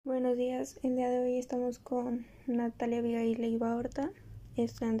Buenos días, el día de hoy estamos con Natalia Abigail Leiva Horta,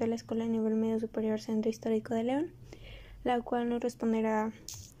 estudiante de la Escuela de Nivel Medio Superior Centro Histórico de León, la cual nos responderá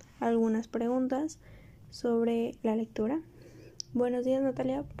algunas preguntas sobre la lectura. Buenos días,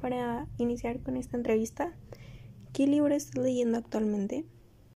 Natalia. Para iniciar con esta entrevista, ¿qué libro estás leyendo actualmente?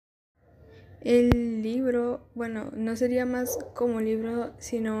 El libro, no sería más como libro,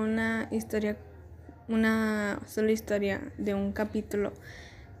 sino una historia, una sola historia de un capítulo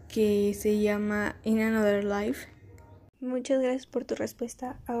que se llama In Another Life. Muchas gracias por tu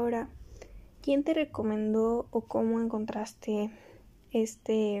respuesta. Ahora, ¿quién te recomendó o cómo encontraste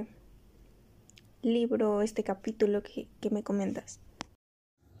este libro, este capítulo que me comentas?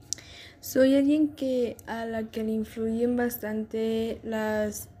 Soy alguien a la que le influyen bastante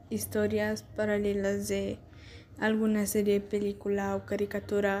las historias paralelas de alguna serie, película o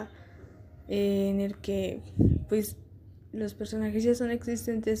caricatura en el que pues los personajes ya son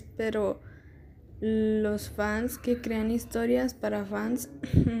existentes, pero los fans que crean historias para fans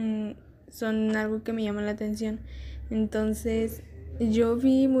son algo que me llama la atención. Entonces yo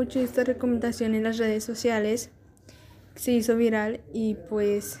vi mucho esta recomendación en las redes sociales, se hizo viral y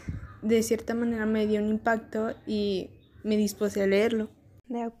pues de cierta manera me dio un impacto y me dispuse a leerlo.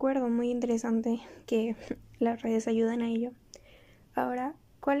 De acuerdo, muy interesante que las redes ayudan a ello. Ahora,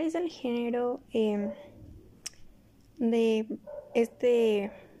 ¿cuál es el género de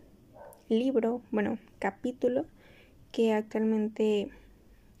este libro, capítulo que actualmente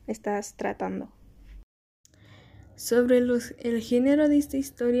estás tratando? Sobre el género de esta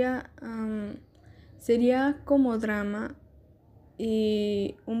historia, sería como drama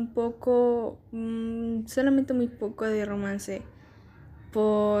y un poco, solamente muy poco de romance,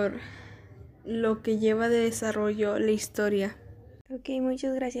 por lo que lleva de desarrollo la historia. Ok,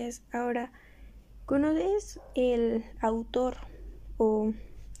 muchas gracias. Ahora, ¿conoces el autor o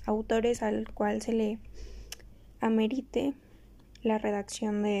autores al cual se le amerite la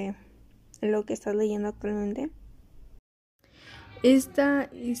redacción de lo que estás leyendo actualmente? Esta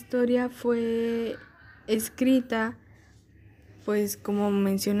historia fue escrita, pues como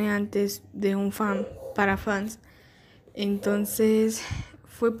mencioné antes, de un fan para fans. Entonces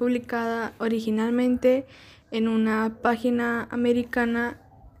fue publicada originalmente en una página americana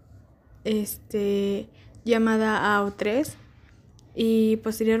llamada AO3 y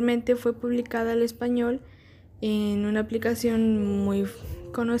posteriormente fue publicada al español en una aplicación muy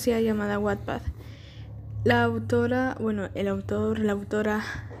conocida llamada Wattpad. La autora, la autora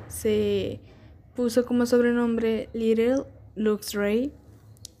se puso como sobrenombre Little Lux Ray.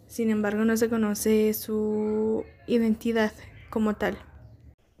 Sin embargo, no se conoce su identidad como tal.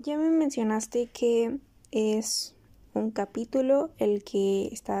 Ya me mencionaste que es un capítulo el que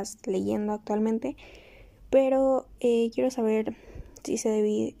estás leyendo actualmente, pero quiero saber si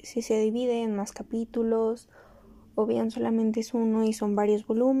se divide en más capítulos o bien solamente es uno y son varios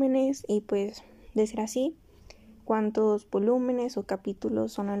volúmenes, y pues de ser así, ¿cuántos volúmenes o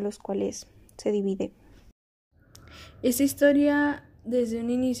capítulos son en los cuales se divide? Esta historia, desde un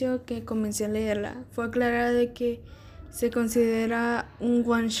inicio que comencé a leerla, fue aclarada de que se considera un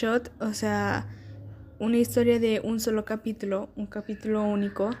one shot, o sea, una historia de un solo capítulo, un capítulo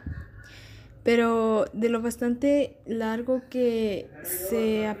único. Pero de lo bastante largo que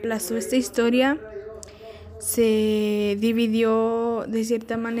se aplazó esta historia, se dividió de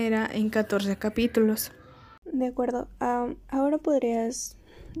cierta manera en 14 capítulos. De acuerdo. Ahora podrías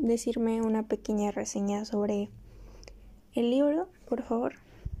decirme una pequeña reseña sobre el libro, por favor.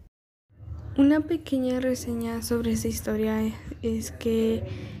 Una pequeña reseña sobre esta historia es que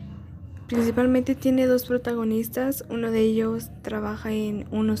principalmente tiene dos protagonistas. Uno de ellos trabaja en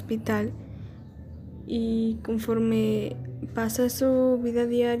un hospital y conforme pasa su vida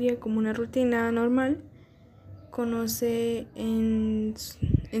diaria como una rutina normal, conoce en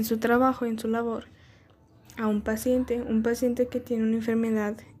su trabajo, en su labor, a un paciente que tiene una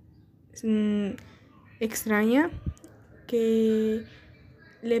enfermedad extraña que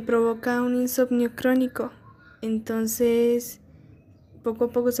le provoca un insomnio crónico. Entonces, poco a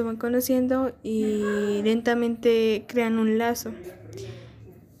poco se van conociendo y lentamente crean un lazo.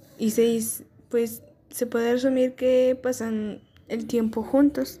 Y pues se puede resumir que pasan el tiempo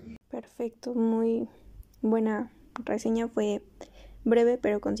juntos. Perfecto, muy buena reseña, fue breve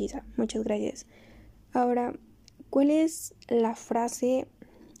pero concisa. Muchas gracias. Ahora, ¿cuál es la frase,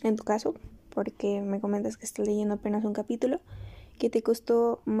 en tu caso, porque me comentas que estás leyendo apenas un capítulo, que te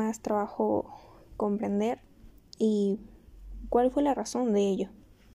costó más trabajo comprender y cuál fue la razón de ello?